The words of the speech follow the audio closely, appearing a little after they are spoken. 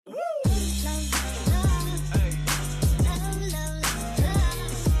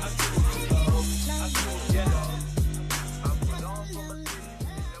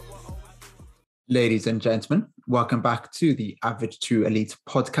Ladies and gentlemen, welcome back to the Average to Elite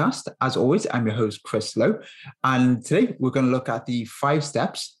podcast. As always, I'm your host, Chris Lowe. And today we're going to look at the 5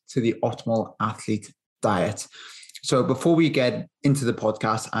 steps to the optimal athlete diet. So before we get into the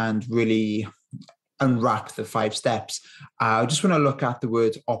podcast and really unwrap the 5 steps, I just want to look at the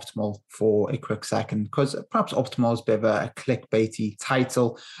word optimal for a quick second, because perhaps optimal is a bit of a clickbaity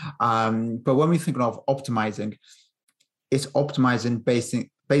title. But when we think of optimizing, it's optimizing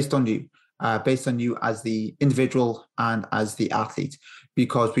based on you. Based on you as the individual and as the athlete,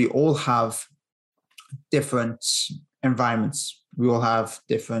 because we all have different environments. We all have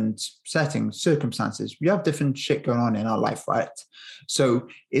different settings, circumstances. We have different shit going on in our life, right? So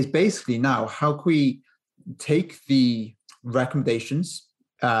it's basically now, how can we take the recommendations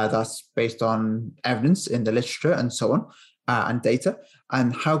that's based on evidence in the literature and so on, and data,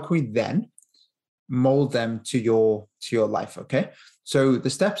 and how can we then mold them to your life, okay? So the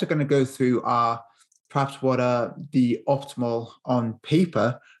steps are going to go through are perhaps what are the optimal on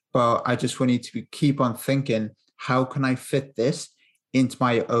paper, but I just want you to keep on thinking, how can I fit this into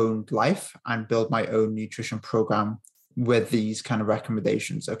my own life and build my own nutrition program with these kind of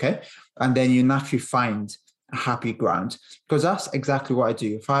recommendations, okay? And then you naturally find a happy ground, because that's exactly what I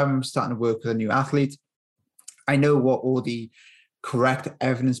do. If I'm starting to work with a new athlete, I know what all the correct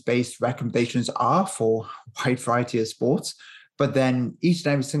evidence-based recommendations are for a wide variety of sports. But then each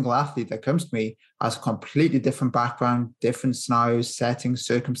and every single athlete that comes to me has a completely different background, different scenarios, settings,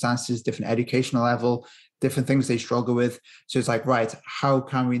 circumstances, different educational level, different things they struggle with. So it's like, right, how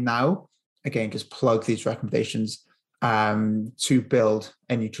can we now, again, just plug these recommendations to build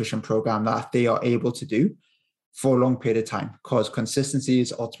a nutrition program that they are able to do for a long period of time? Because consistency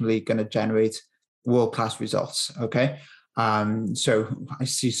is ultimately going to generate world-class results, okay? So I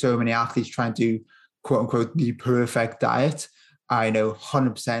see so many athletes trying to do, quote unquote, the perfect diet. I know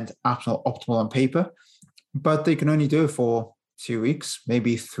 100% optimal on paper, but they can only do it for 2 weeks,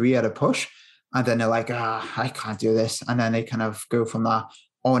 maybe 3 at a push. And then they're like, I can't do this. And then they kind of go from that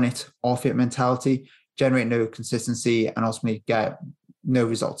on it, off it mentality, generate no consistency, and ultimately get no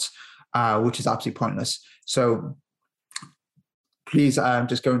results, which is absolutely pointless. So please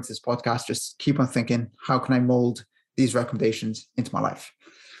just go into this podcast, just keep on thinking, how can I mold these recommendations into my life?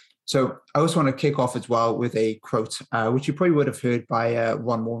 So I also want to kick off as well with a quote, which you probably would have heard by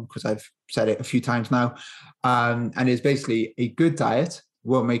Ron Warren, because I've said it a few times now. And it's basically, a good diet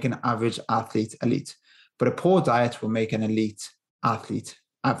will make an average athlete elite, but a poor diet will make an elite athlete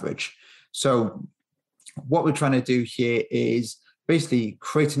average. So what we're trying to do here is basically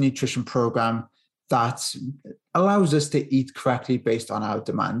create a nutrition program that allows us to eat correctly based on our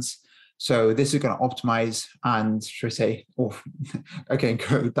demands. So this is going to optimize and, should I say, again,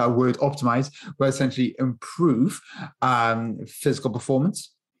 that word optimize, will essentially improve physical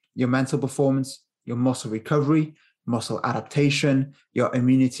performance, your mental performance, your muscle recovery, muscle adaptation, your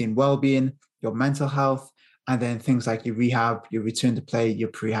immunity and well-being, your mental health, and then things like your rehab, your return to play, your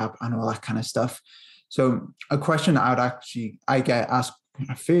prehab, and all that kind of stuff. So a question I get asked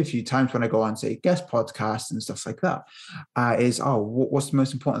a fair few times when I go on, say, guest podcasts and stuff like that, is, what's the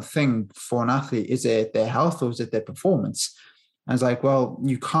most important thing for an athlete? Is it their health or is it their performance? And it's like, well,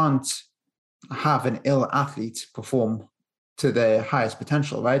 you can't have an ill athlete perform to their highest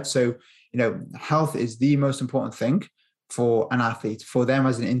potential, right? So, health is the most important thing for an athlete, for them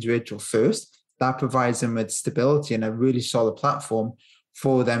as an individual first. That provides them with stability and a really solid platform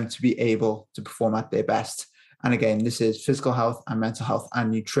for them to be able to perform at their best. And again, this is physical health and mental health,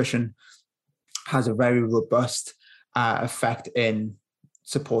 and nutrition has a very robust effect in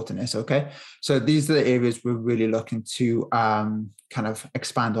supporting this, okay? So these are the areas we're really looking to kind of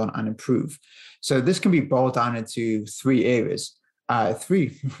expand on and improve. So this can be boiled down into 3 areas,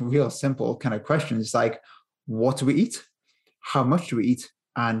 3 real simple kind of questions, like, what do we eat? How much do we eat?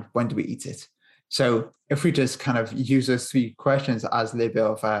 And when do we eat it? So if we just kind of use those 3 questions as a little bit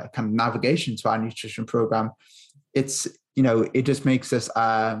of a kind of navigation to our nutrition program, it's, it just makes us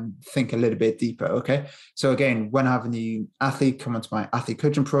think a little bit deeper, okay? So again, when I have a new athlete come into my athlete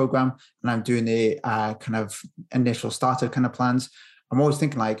coaching program and I'm doing the kind of initial starter kind of plans, I'm always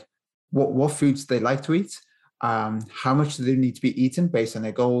thinking like, what foods do they like to eat? How much do they need to be eaten based on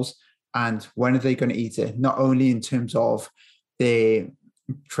their goals? And when are they going to eat it? Not only in terms of their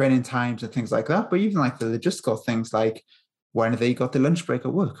training times and things like that, but even like the logistical things, like when have they got the lunch break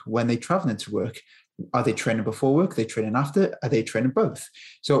at work? When they traveling to work? Are they training before work? Are they training after? Are they training both?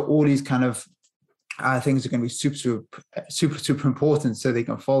 So all these kind of things are going to be super important, so they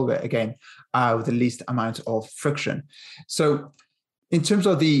can follow it again with the least amount of friction. So in terms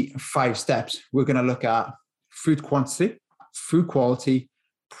of the 5 steps, we're going to look at food quantity, food quality,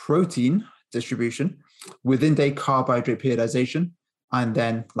 protein, distribution, within day carbohydrate periodization, and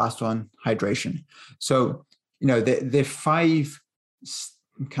then last one, hydration. So, the five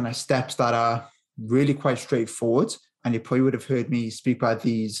kind of steps that are really quite straightforward. And you probably would have heard me speak about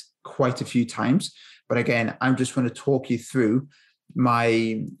these quite a few times. But again, I'm just going to talk you through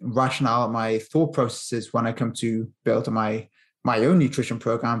my rationale, my thought processes when I come to build my own nutrition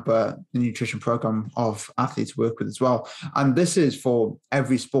program, but the nutrition program of athletes work with as well. And this is for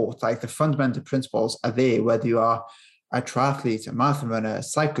every sport. Like the fundamental principles are there, whether you are a triathlete, a marathon runner, a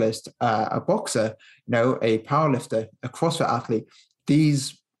cyclist, a boxer, a powerlifter, a CrossFit athlete.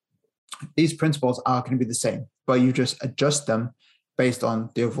 These principles are going to be the same, but you just adjust them based on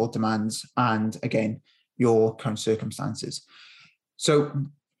the overall demands and, again, your current circumstances. So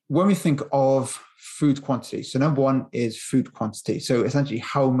when we think of food quantity, so number one is food quantity. So essentially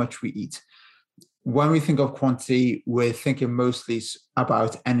how much we eat. When we think of quantity, we're thinking mostly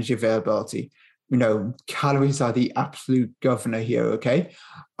about energy availability. Calories are the absolute governor here, okay?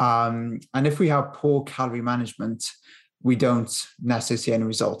 And if we have poor calorie management, we don't necessarily see any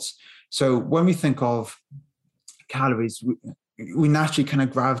results. So when we think of calories, we naturally kind of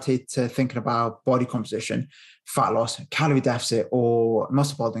gravitate to thinking about body composition, fat loss, calorie deficit, or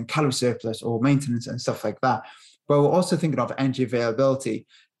muscle building, calorie surplus, or maintenance and stuff like that. But we're also thinking of energy availability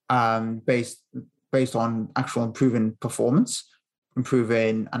based on actual improving performance,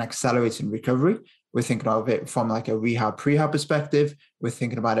 improving and accelerating recovery. We're thinking of it from like a rehab prehab perspective. We're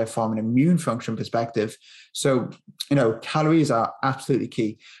thinking about it from an immune function perspective. So, calories are absolutely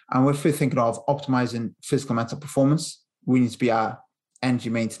key. And if we're thinking of optimizing physical mental performance, we need to be our energy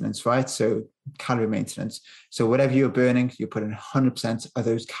maintenance, right? So calorie maintenance. So whatever you're burning, you're putting 100% of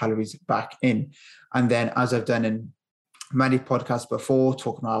those calories back in. And then, as I've done in many podcasts before,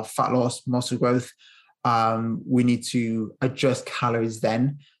 talking about fat loss, muscle growth, we need to adjust calories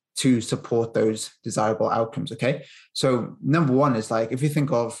then to support those desirable outcomes, okay? So number one is like, if you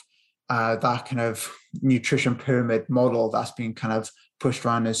think of that kind of nutrition pyramid model that's being kind of pushed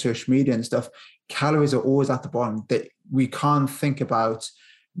around in social media and stuff, calories are always at the bottom. That we can't think about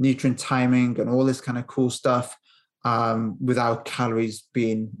nutrient timing and all this kind of cool stuff without calories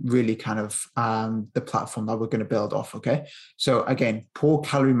being really kind of the platform that we're going to build off, okay? So again, poor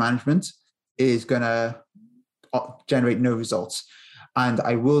calorie management is going to generate no results. And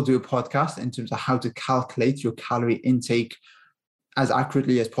I will do a podcast in terms of how to calculate your calorie intake as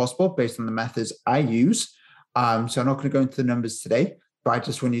accurately as possible based on the methods I use. So I'm not going to go into the numbers today, but I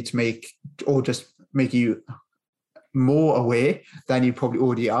just want you to make you more aware than you probably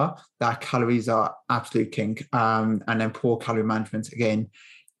already are that calories are absolute king. And then poor calorie management, again,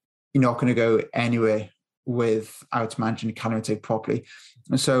 you're not going to go anywhere without managing calorie intake properly.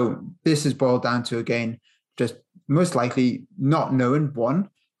 And so this is boiled down to, again, just most likely not knowing, one,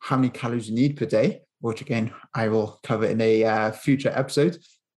 how many calories you need per day, which again, I will cover in a future episode,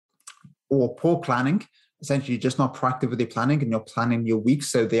 or poor planning. Essentially, you're just not proactive with your planning, and you're planning your weeks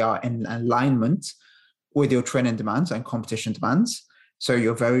so they are in alignment with your training demands and competition demands. So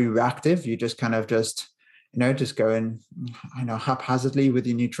you're very reactive. You just kind of just going, haphazardly with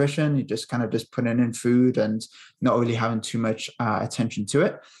your nutrition. You just kind of just putting in food and not really having too much attention to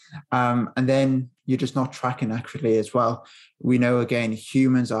it. And then you're just not tracking accurately as well. We know, again,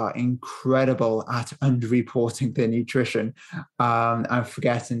 humans are incredible at underreporting their nutrition and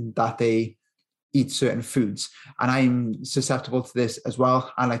forgetting that they eat certain foods. And I'm susceptible to this as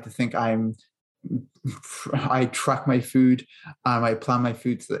well. I like to think I track my food and I plan my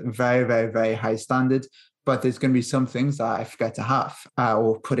food to a very, very, very high standard. But there's going to be some things that I forget to have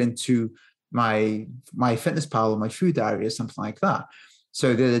or put into my MyFitnessPal or my food diary or something like that.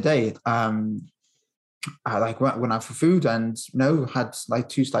 So the other day, I went out for food and had like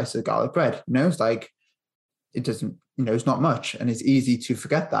 2 slices of garlic bread. It's like, it doesn't, it's not much, and it's easy to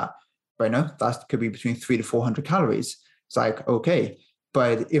forget that. But that could be between 300 to 400 calories. It's like, okay.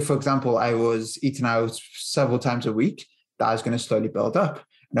 But if, for example, I was eating out several times a week, that is going to slowly build up.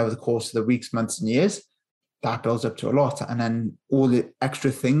 And over the course of the weeks, months, and years, that builds up to a lot. And then all the extra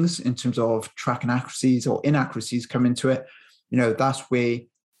things in terms of tracking accuracies or inaccuracies come into it. That's where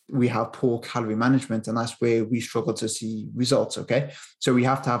we have poor calorie management, and that's where we struggle to see results, okay? So we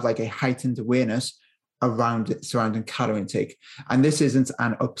have to have like a heightened awareness surrounding calorie intake. And this isn't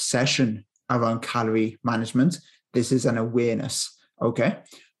an obsession around calorie management. This is an awareness, okay?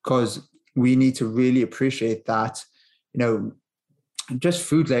 Because we need to really appreciate that, just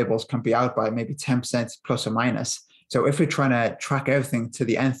food labels can be out by maybe 10% plus or minus. So if we're trying to track everything to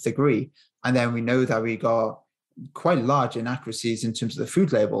the nth degree, and then we know that we got quite large inaccuracies in terms of the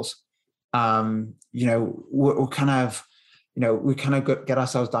food labels, we're kind of we kind of get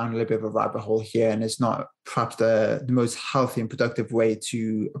ourselves down a little bit of a rabbit hole here, and it's not perhaps the most healthy and productive way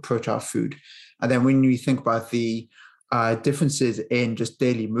to approach our food. And then when you think about the differences in just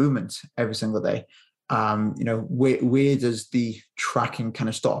daily movement every single day, where does the tracking kind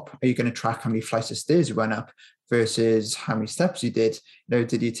of stop? Are you going to track how many flights of stairs you went up versus how many steps you did?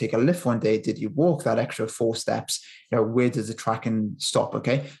 Did you take a lift one day? Did you walk that extra 4 steps? Where does the tracking stop?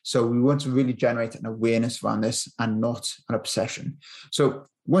 Okay. So we want to really generate an awareness around this and not an obsession. So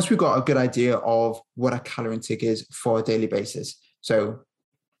once we've got a good idea of what a calorie intake is for a daily basis. So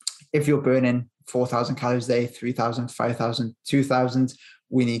if you're burning 4,000 calories a day, 3,000, 5,000, 2,000,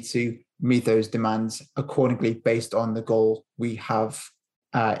 we need to meet those demands accordingly based on the goal we have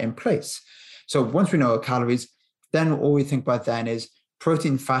in place. So once we know our calories, then all we think about then is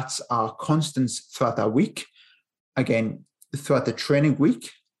protein, fats are constants throughout our week. Again, throughout the training week,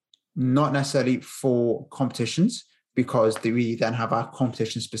 not necessarily for competitions, because we then have our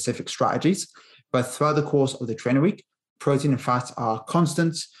competition specific strategies, but throughout the course of the training week, protein and fats are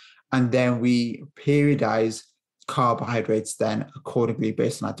constants. And then we periodize carbohydrates then accordingly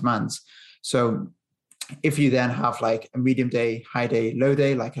based on our demands. So if you then have like a medium day, high day, low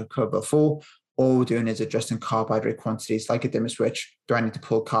day, like I covered before, all we're doing is adjusting carbohydrate quantities like a dimmer switch. Do I need to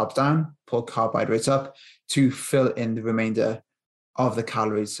pull carbs down, pull carbohydrates up to fill in the remainder of the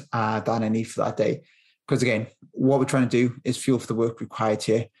calories that I need for that day? Because again, what we're trying to do is fuel for the work required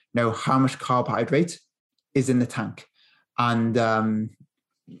here. Know how much carbohydrate is in the tank. And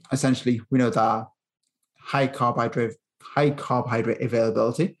essentially, we know that high carbohydrate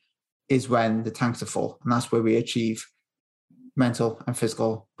availability is when the tanks are full, and that's where we achieve mental and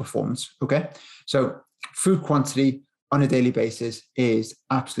physical performance. Okay, so food quantity on a daily basis is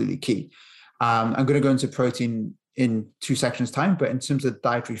absolutely key. I'm going to go into protein in 2 sections time, but in terms of the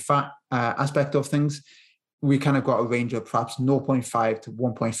dietary fat aspect of things, we kind of got a range of perhaps 0.5 to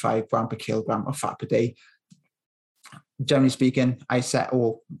 1.5 gram per kilogram of fat per day. Generally speaking, I set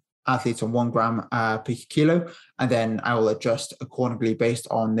all athletes on 1 gram per kilo, and then I will adjust accordingly based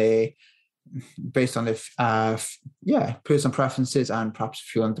on the personal preferences and perhaps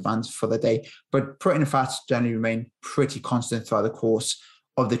fueling demands for the day. But protein and fats generally remain pretty constant throughout the course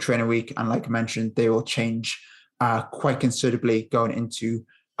of the training week, and like I mentioned, they will change quite considerably going into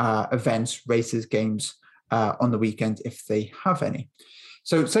events, races, games on the weekend if they have any.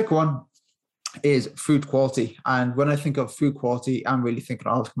 So second one is food quality. And when I think of food quality, I'm really thinking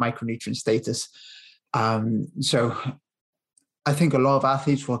of micronutrient status. So I think a lot of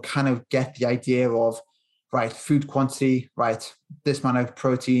athletes will kind of get the idea of, right, food quantity, right, this amount of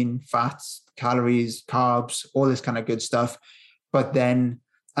protein, fats, calories, carbs, all this kind of good stuff. But then,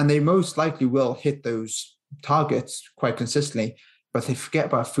 and they most likely will hit those targets quite consistently, but they forget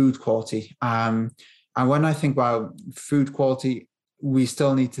about food quality. And when I think about food quality, we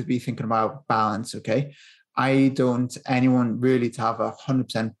still need to be thinking about balance, okay? I don't anyone really to have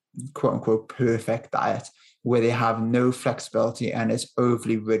 100% quote unquote perfect diet where they have no flexibility and it's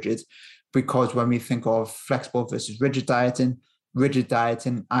overly rigid. Because when we think of flexible versus rigid dieting,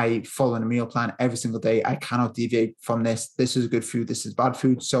 I follow a meal plan every single day. I cannot deviate from this. This is good food, this is bad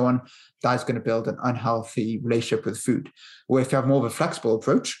food, so on. That's going to build an unhealthy relationship with food. Where if you have more of a flexible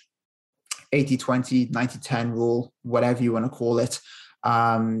approach, 80-20, 90-10 rule, whatever you want to call it,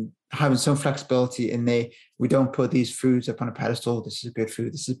 having some flexibility in there. We don't put these foods up on a pedestal. This is good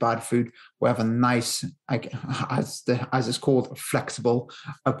food, this is bad food. We have a nice, as it's called, flexible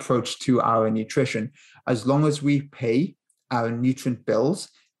approach to our nutrition. As long as we pay our nutrient bills,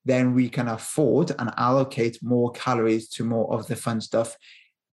 then we can afford and allocate more calories to more of the fun stuff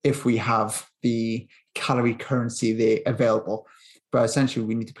if we have the calorie currency there available. But essentially,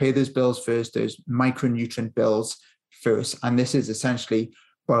 we need to pay those bills first, those micronutrient bills first. And this is essentially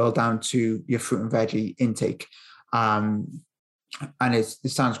boiled down to your fruit and veggie intake. And it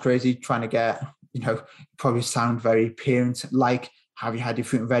sounds crazy trying to get, probably sound very parent-like, have you had your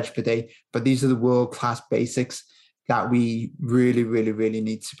fruit and veg per day? But these are the world-class basics that we really, really, really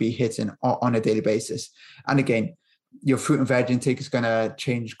need to be hitting on a daily basis. And again, your fruit and veg intake is going to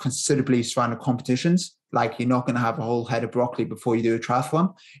change considerably surrounding competitions. Like, you're not going to have a whole head of broccoli before you do a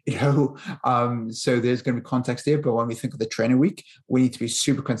triathlon, so there's going to be context there. But when we think of the training week, we need to be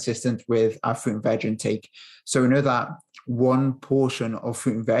super consistent with our fruit and veg intake. So we know that one portion of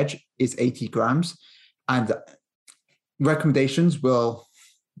fruit and veg is 80 grams, and daily recommendations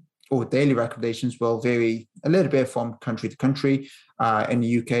will vary a little bit from country to country. In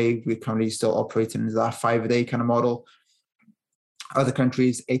the UK, we're currently still operating in that 5 a day kind of model. Other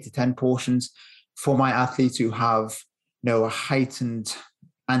countries, 8 to 10 portions. For my athletes who have, a heightened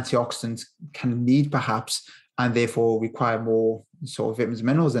antioxidant kind of need perhaps, and therefore require more sort of vitamins and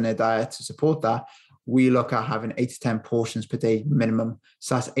minerals in their diet to support that, we look at having 8 to 10 portions per day minimum.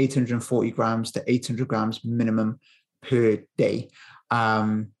 So that's 840 grams to 800 grams minimum per day.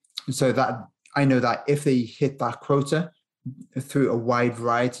 So that I know that if they hit that quota through a wide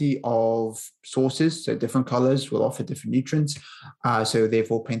variety of sources, so different colors will offer different nutrients, so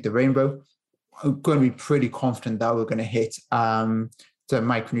therefore paint the rainbow, I'm going to be pretty confident that we're going to hit the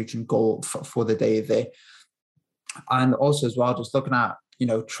micronutrient goal for the day there. And also as well, just looking at,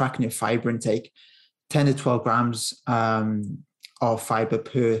 tracking your fiber intake, 10 to 12 grams of fiber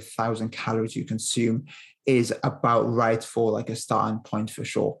per 1,000 calories you consume is about right for like a starting point for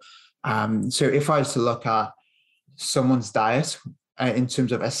sure. So if I was to look at someone's diet in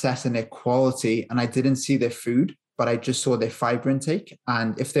terms of assessing their quality, and I didn't see their food, but I just saw their fiber intake,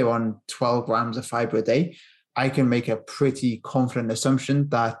 and if they're on 12 grams of fiber a day, I can make a pretty confident assumption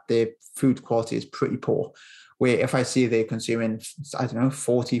that their food quality is pretty poor. Where if I see they're consuming,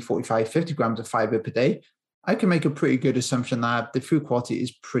 40, 45, 50 grams of fiber per day, I can make a pretty good assumption that the food quality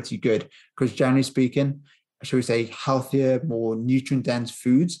is pretty good, because generally speaking, shall we say, healthier, more nutrient-dense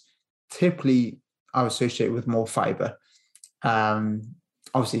foods typically are associated with more fiber.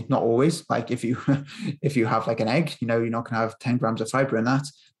 Obviously, not always. Like if you have like an egg, you're not going to have 10 grams of fiber in that,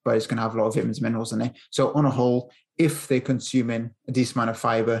 but it's going to have a lot of vitamins and minerals in it. So on a whole, if they're consuming a decent amount of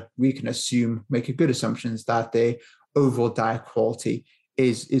fiber, we can make a good assumptions that their overall diet quality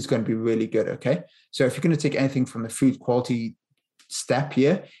is going to be really good. Okay. So if you're going to take anything from the food quality step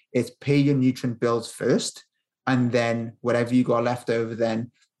here, it's pay your nutrient bills first, and then whatever you got left over,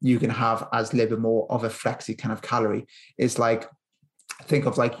 then you can have as a little bit more of a flexi kind of calorie. It's like, think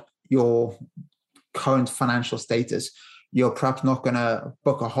of like your current financial status. You're perhaps not going to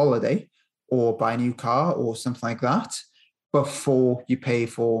book a holiday or buy a new car or something like that before you pay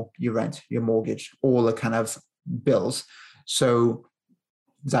for your rent, your mortgage, all the kind of bills. So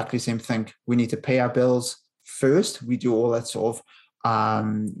exactly the same thing. We need to pay our bills first. We do all that sort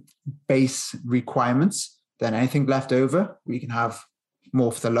of base requirements. Then anything left over, we can have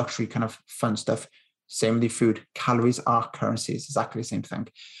more for the luxury kind of fun stuff. Same with the food. Calories are currency. It's exactly the same thing.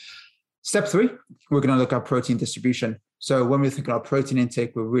 Step 3, we're going to look at protein distribution. So when we think about protein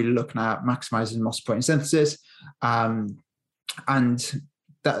intake, we're really looking at maximizing muscle protein synthesis. And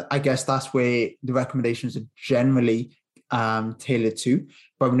that, I guess that's where the recommendations are generally tailored to.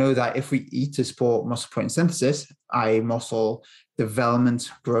 But we know that if we eat to support muscle protein synthesis, i.e. muscle development,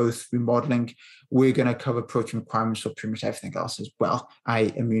 growth, remodeling, we're going to cover protein requirements for pretty much everything else as well,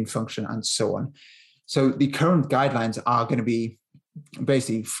 i.e. immune function and so on. So the current guidelines are going to be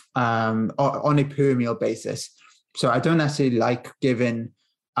basically on a per meal basis. So I don't necessarily like giving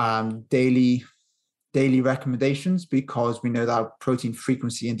daily recommendations, because we know that protein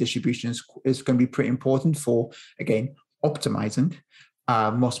frequency and distribution is going to be pretty important for, again, optimizing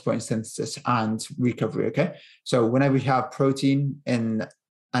muscle protein synthesis and recovery. Okay, so whenever we have protein in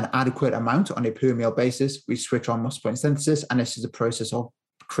an adequate amount on a per meal basis, we switch on muscle protein synthesis, and this is a process of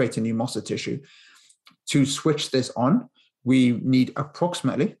creating new muscle tissue. To switch this on, we need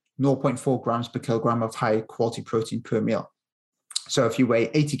approximately 0.4 grams per kilogram of high quality protein per meal. So if you weigh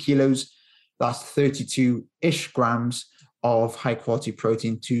 80 kilos, that's 32-ish grams of high quality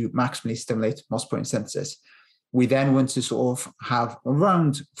protein to maximally stimulate muscle protein synthesis. We then want to sort of have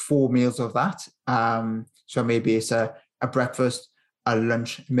around 4 meals of that. So maybe it's a breakfast, a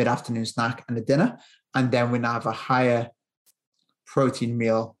lunch, mid-afternoon snack, and a dinner. And then we now have a higher protein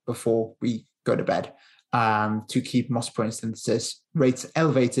meal before we go to bed, to keep muscle protein synthesis rates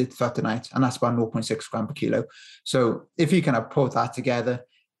elevated throughout the night. And that's about 0.6 gram per kilo. So if you kind of put that together,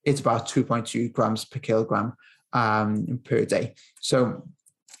 it's about 2.2 grams per kilogram per day. So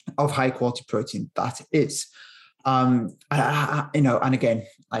of high quality protein, that is. And again,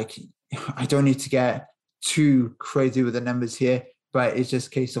 like, I don't need to get too crazy with the numbers here, but it's just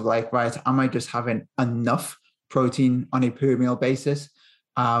a case of like, right, am I just having enough protein on a per meal basis?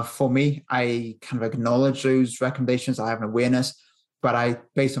 For me, I kind of acknowledge those recommendations. I have an awareness, but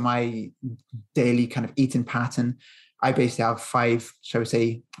based on my daily kind of eating pattern, I basically have 5, shall we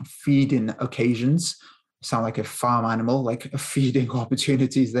say, feeding occasions. Sound like a farm animal, like feeding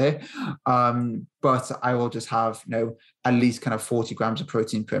opportunities there. But I will just have, at least kind of 40 grams of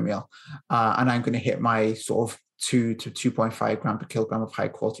protein per meal. And I'm going to hit my sort of 2 to 2.5 gram per kilogram of high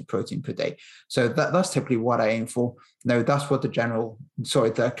quality protein per day. So that's typically what I aim for. Now, that's what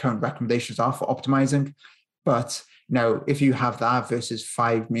the current recommendations are for optimizing. But, if you have that versus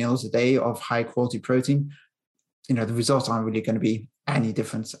 5 meals a day of high quality protein, the results aren't really going to be any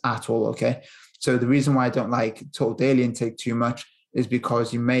difference at all. Okay. So the reason why I don't like total daily intake too much is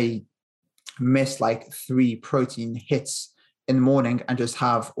because you may miss like 3 protein hits in the morning and just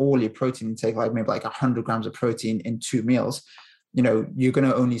have all your protein intake, like maybe like 100 grams of protein in 2 meals, you're going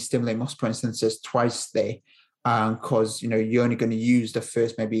to only stimulate muscle protein synthesis twice a day, because you're only going to use the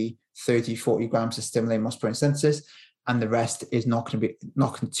first maybe 30-40 grams to stimulate muscle protein synthesis, and the rest is not going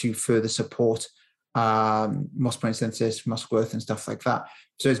to further support muscle protein synthesis, muscle growth, and stuff like that.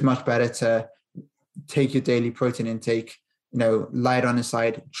 So it's much better to take your daily protein intake, lie it on the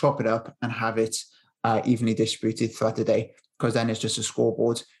side, chop it up, and have it evenly distributed throughout the day, because then it's just a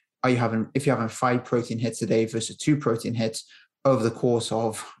scoreboard. If you're having 5 protein hits a day versus 2 protein hits over the course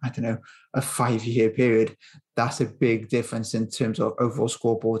of, I don't know, a 5-year period, that's a big difference in terms of overall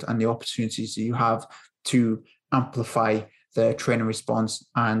scoreboard and the opportunities that you have to amplify the training response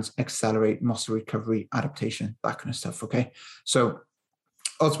and accelerate muscle recovery, adaptation, that kind of stuff. Okay. So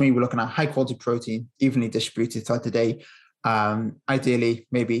ultimately, we're looking at high quality protein, evenly distributed throughout the day. Ideally,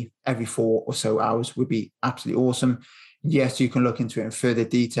 maybe every 4 or so hours would be absolutely awesome. Yes, you can look into it in further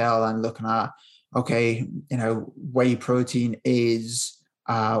detail and looking at, okay, whey protein is,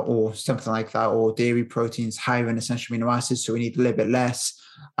 or something like that, or dairy proteins higher in essential amino acids, so we need a little bit less,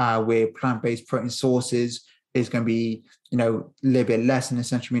 where plant-based protein sources is going to be, a little bit less in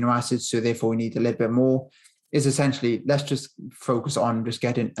essential amino acids, so therefore we need a little bit more. Is essentially, let's just focus on just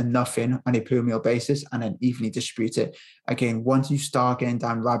getting enough in on a per meal basis and then evenly distribute it. Again, once you start getting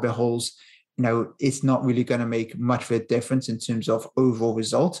down rabbit holes, it's not really going to make much of a difference in terms of overall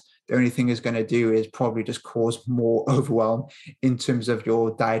result. The only thing it's going to do is probably just cause more overwhelm in terms of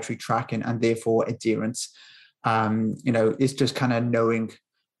your dietary tracking and therefore adherence. It's just kind of knowing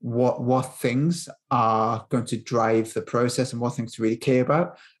what things are going to drive the process and what things to really care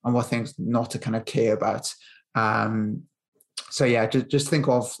about and what things not to kind of care about. So yeah, just think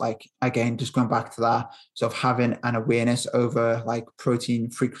of, like, again, just going back to that, sort of having an awareness over like protein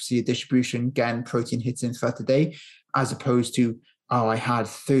frequency distribution, getting protein hits in throughout the day, as opposed to, oh, I had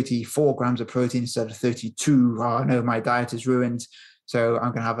 34 grams of protein instead of 32. Oh no, my diet is ruined, so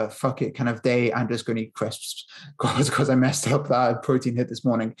I'm going to have a fuck it kind of day. I'm just going to eat crisps because I messed up that protein hit this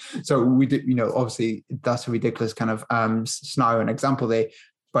morning. So we did, obviously that's a ridiculous kind of scenario and example there,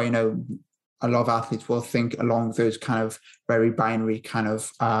 but a lot of athletes will think along those kind of very binary kind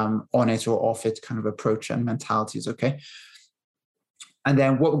of on it or off it kind of approach and mentalities. Okay. And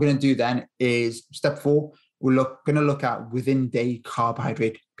then what we're going to do then is step 4, we're going to look at within day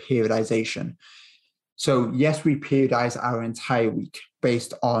carbohydrate periodization. So yes, we periodize our entire week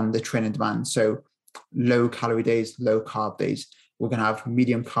based on the training demand. So low calorie days, low carb days. We're going to have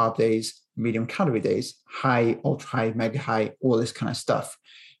medium carb days, medium calorie days, high, ultra high, mega high, all this kind of stuff.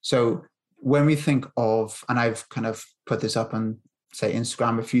 So when we think of, and I've kind of put this up on, say,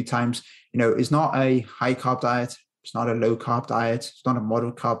 Instagram a few times, it's not a high carb diet. It's not a low carb diet. It's not a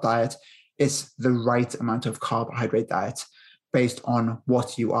moderate carb diet. It's the right amount of carbohydrate diet based on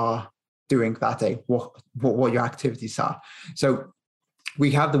what you are doing that day, what your activities are. So we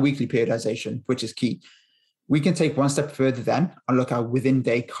have the weekly periodization, which is key. We can take one step further then and look at within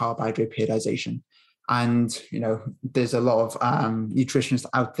day carbohydrate periodization. And, there's a lot of nutritionists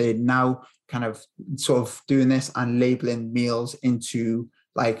out there now kind of sort of doing this and labeling meals into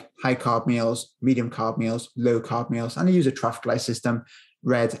like high carb meals, medium carb meals, low carb meals, and they use a traffic light system,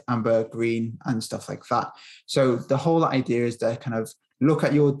 red, amber, green, and stuff like that. So the whole idea is to kind of look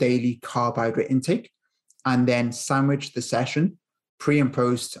at your daily carbohydrate intake and then sandwich the session pre and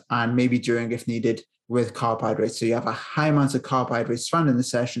post, and maybe during if needed, with carbohydrates. So you have a high amount of carbohydrates surrounding the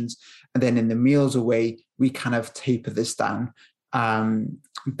sessions, and then in the meals away, we kind of taper this down.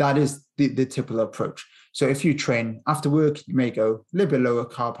 That is the typical approach. So if you train after work, you may go a little bit lower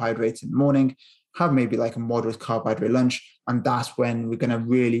carbohydrates in the morning, have maybe like a moderate carbohydrate lunch, and that's when we're going to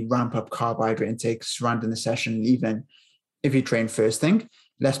really ramp up carbohydrate intake surrounding the session in the evening. If you train first thing,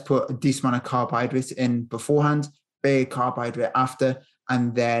 let's put a decent amount of carbohydrates in beforehand, big carbohydrate after,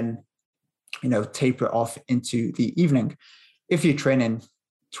 and then taper it off into the evening. If you're training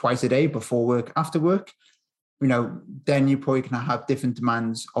twice a day, before work, after work, then you're probably going to have different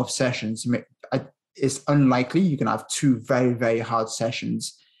demands of sessions. It's unlikely you can have 2 very, very hard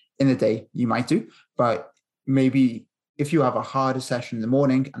sessions in a day. You might do, but maybe if you have a harder session in the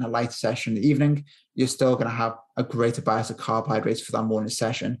morning and a lighter session in the evening, you're still going to have a greater bias of carbohydrates for that morning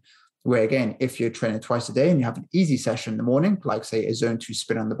session. Where again, if you're training twice a day and you have an easy session in the morning, like say a zone 2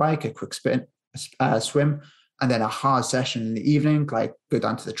 spin on the bike, a quick spin, swim, and then a hard session in the evening, like go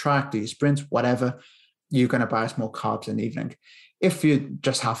down to the track, do your sprints, whatever, you're going to bias more carbs in the evening. If you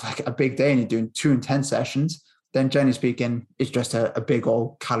just have like a big day and you're doing 2 intense sessions, then generally speaking, it's just a big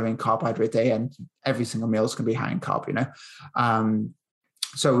old calorie and carbohydrate day, and every single meal is going to be high in carb,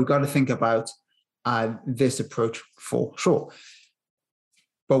 So we've got to think about this approach for sure.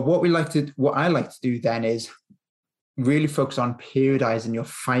 But what I like to do then is really focus on periodizing your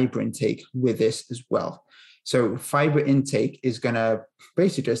fiber intake with this as well. So fiber intake is going to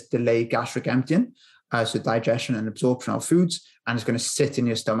basically just delay gastric emptying, so digestion and absorption of foods, and it's going to sit in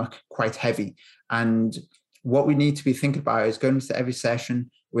your stomach quite heavy. And what we need to be thinking about is going into every session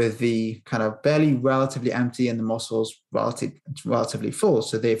with the kind of belly relatively empty and the muscles relatively full.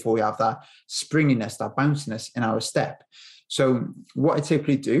 So therefore we have that springiness, that bounciness in our step. So what I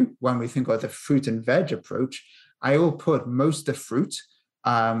typically do when we think of the fruit and veg approach, I will put most of the fruit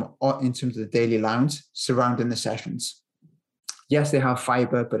in terms of the daily allowance surrounding the sessions. Yes, they have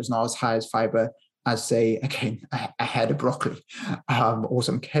fiber, but it's not as high as fiber as, say, again, a head of broccoli or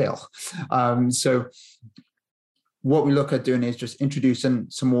some kale. So what we look at doing is just introducing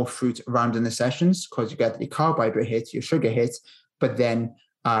some more fruit around in the sessions, because you get your carbohydrate hit, your sugar hit, but then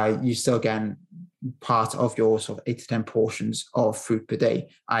you still get part of your sort of 8 to 10 portions of fruit per day,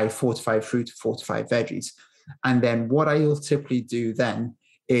 4 to 5 fruit, 4 to 5 veggies. And then what I will typically do then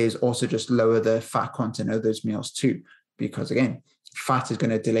is also just lower the fat content of those meals too, because again, fat is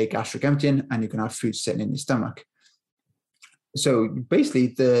going to delay gastric emptying and you're going to have food sitting in your stomach. So basically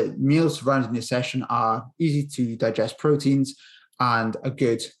the meals surrounding your session are easy to digest proteins and a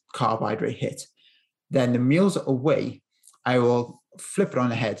good carbohydrate hit. Then the meals away, I will flip it on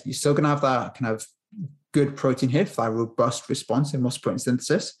the head. You're still going to have that kind of good protein hit, that robust response in muscle protein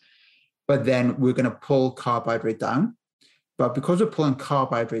synthesis, but then we're going to pull carbohydrate down. But because we're pulling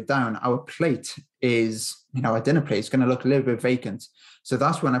carbohydrate down, our plate is, our dinner plate is going to look a little bit vacant. So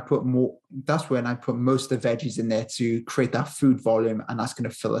that's when I put most of the veggies in there to create that food volume, and that's going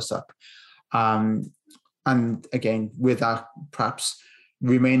to fill us up. And again, with that, perhaps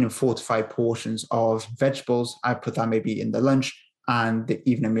remaining 4 to 5 portions of vegetables, I put that maybe in the lunch and the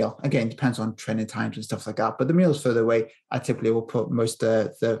evening meal. Again, depends on training times and stuff like that. But the meals further away, I typically will put most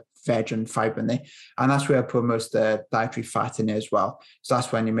of the veg and fiber in there. And that's where I put most of the dietary fat in there as well. So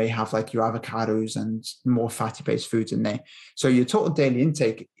that's when you may have like your avocados and more fatty-based foods in there. So your total daily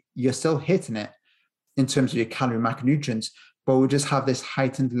intake, you're still hitting it in terms of your calorie macronutrients, but we just have this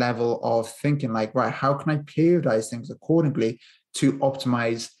heightened level of thinking like, right, how can I periodize things accordingly to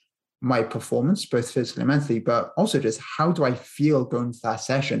optimize my performance, both physically and mentally, but also just how do I feel going to that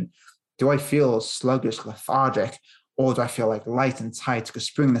session? Do I feel sluggish, lethargic, or do I feel like light and tight, because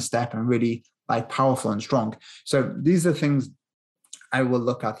spring the step and really like powerful and strong? So these are things I will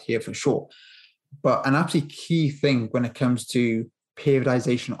look at here for sure. But an absolutely key thing when it comes to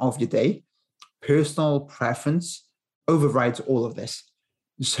periodization of your day, personal preference overrides all of this.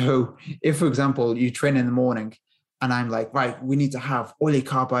 So if, for example, you train in the morning and I'm like, right, we need to have all your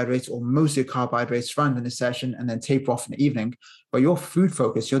carbohydrates or most of your carbohydrates surrounding the session and then taper off in the evening, but your food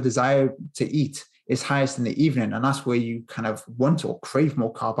focus, your desire to eat is highest in the evening, and that's where you kind of want or crave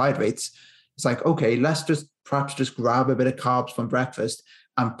more carbohydrates. It's like, okay, let's perhaps grab a bit of carbs from breakfast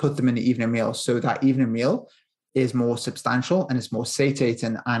and put them in the evening meal. So that evening meal is more substantial and it's more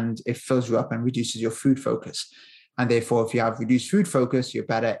satiating and it fills you up and reduces your food focus. And therefore, if you have reduced food focus, you're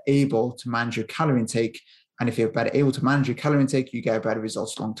better able to manage your calorie intake. And if you're better able to manage your calorie intake, you get better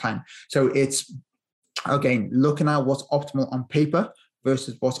results long time. So it's, again, looking at what's optimal on paper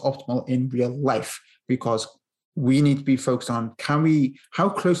versus what's optimal in real life, because we need to be focused on how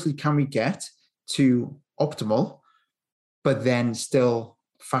closely can we get to optimal, but then still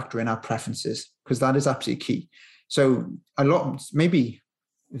factor in our preferences, because that is absolutely key. So maybe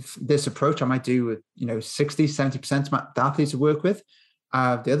this approach I might do with 60, 70% of my athletes to work with.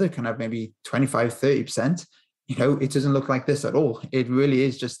 The other kind of maybe 25, 30%, it doesn't look like this at all. It really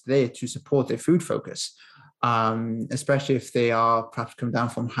is just there to support their food focus, especially if they are perhaps come down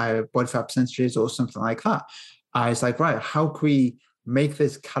from higher body fat percentages or something like that. It's like, right, how can we make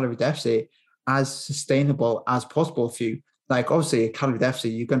this calorie deficit as sustainable as possible for you? Like, obviously, a calorie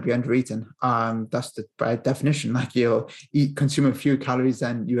deficit, you're going to be under eating. That's by definition, like you'll consuming fewer calories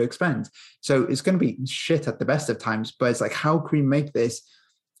than you expend. So it's going to be shit at the best of times, but it's like, how can we make this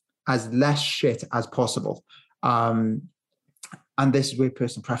as less shit as possible? And this is where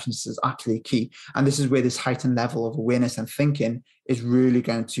personal preference is absolutely key. And this is where this heightened level of awareness and thinking is really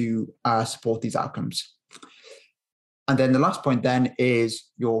going to support these outcomes. And then the last point then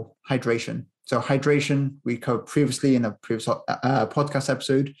is your hydration. So hydration, we covered previously in a previous podcast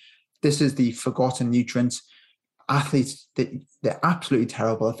episode. This is the forgotten nutrient. Athletes, they're absolutely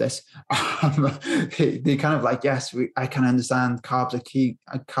terrible at this. They kind of like, yes, I can understand carbs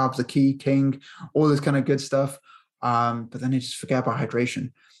are key, king, all this kind of good stuff. But then they just forget about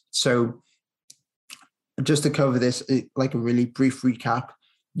hydration. So just to cover this, like a really brief recap,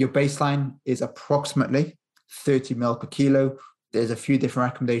 your baseline is approximately 30 mil per kilo. There's a few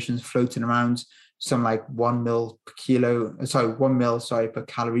different recommendations floating around. Some like 1 mil per per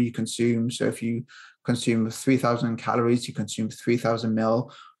calorie you consume. So if you consume 3,000 calories, you consume 3,000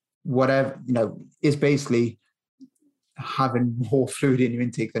 mil. Whatever, is basically having more fluid in your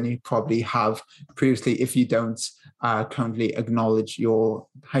intake than you probably have previously if you don't currently acknowledge your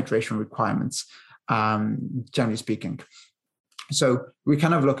hydration requirements, generally speaking. So we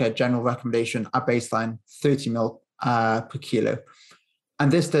kind of look at general recommendation at baseline, 30 mil per kilo.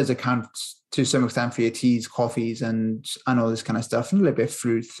 And this does account to some extent for your teas, coffees, and all this kind of stuff, and a little bit of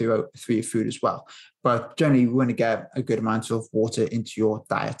fluid through your food as well. But generally, we want to get a good amount of water into your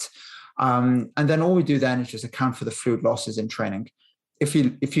diet. And then all we do then is just account for the fluid losses in training. If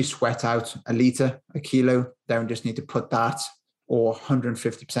you sweat out a liter, a kilo, then we just need to put that or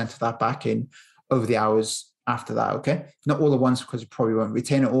 150% of that back in over the hours after that, okay? Not all at once because you probably won't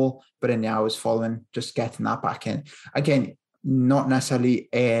retain it all, but in the hours following, just getting that back in. Again, not necessarily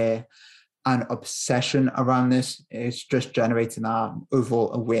an obsession around this. It's just generating our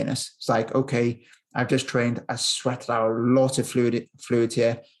overall awareness. It's like, okay, I've just trained, I sweated out a lot of fluid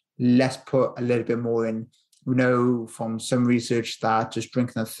here. Let's put a little bit more in. We know from some research that just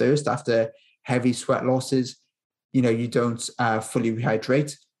drinking a thirst after heavy sweat losses, you don't fully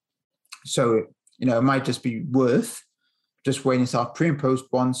rehydrate. So, it might just be worth just weighing yourself pre and post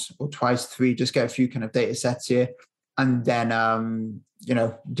once or twice, three, just get a few kind of data sets here. And then,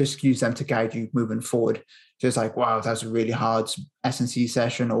 just use them to guide you moving forward. Just like, wow, that was a really hard S&C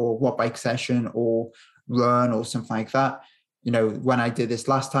session or watt bike session or run or something like that. When I did this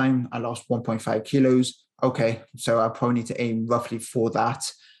last time, I lost 1.5 kilos. Okay, so I probably need to aim roughly for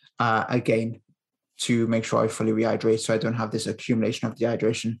that again to make sure I fully rehydrate so I don't have this accumulation of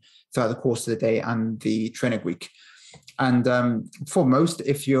dehydration throughout the course of the day and the training week. And for most,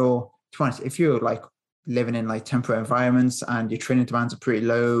 if you're like living in like temperate environments and your training demands are pretty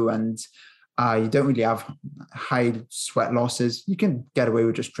low and you don't really have high sweat losses, you can get away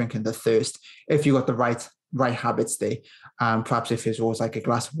with just drinking the thirst if you got the right habits there. Perhaps if there's always like a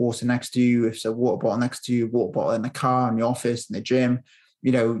glass of water next to you, if there's a water bottle next to you, water bottle in the car, in the office, in the gym,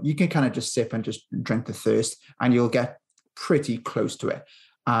 you can kind of just sip and just drink the thirst and you'll get pretty close to it.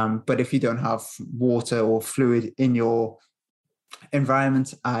 But if you don't have water or fluid in your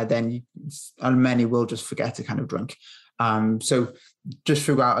environment, then many will just forget to kind of drink. So just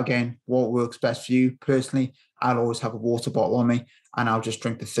figure out again what works best for you. Personally, I'll always have a water bottle on me and I'll just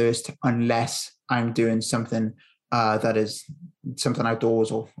drink the thirst unless I'm doing something that is something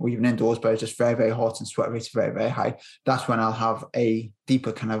outdoors or even indoors, but it's just very, very hot and sweat rates very, very high. That's when I'll have a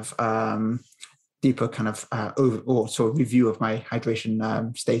deeper kind of review of my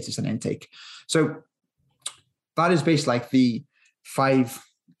hydration status and intake. So that is basically like the 5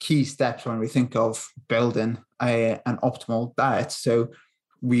 key steps when we think of building an optimal diet. So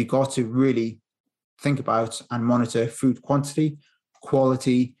we got to really think about and monitor food quantity,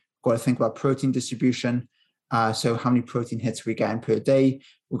 quality, got to think about protein distribution. So how many protein hits we get in per day?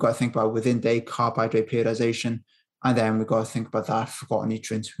 We've got to think about within day carbohydrate periodization. And then we've got to think about that forgotten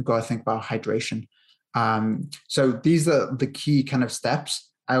nutrients. We've got to think about hydration. So these are the key kind of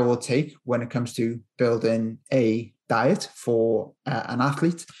steps I will take when it comes to building a diet for an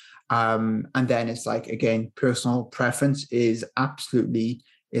athlete. And then it's like, again, personal preference is absolutely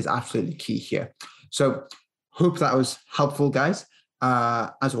key here. So hope that was helpful, guys.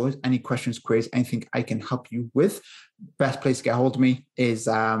 As always, any questions, queries, anything I can help you with, best place to get a hold of me is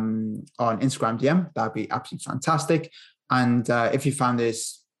on Instagram DM. That'd be absolutely fantastic. And if you found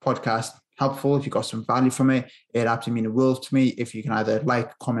this podcast helpful, if you got some value from it, it'd absolutely mean the world to me if you can either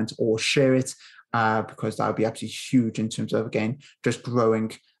like, comment, or share it, because that would be absolutely huge in terms of, again, just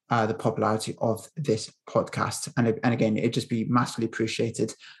growing the popularity of this podcast. And again, it'd just be massively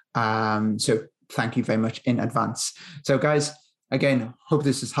appreciated. So thank you very much in advance. So guys, again, hope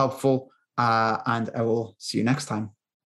this is helpful, and I will see you next time.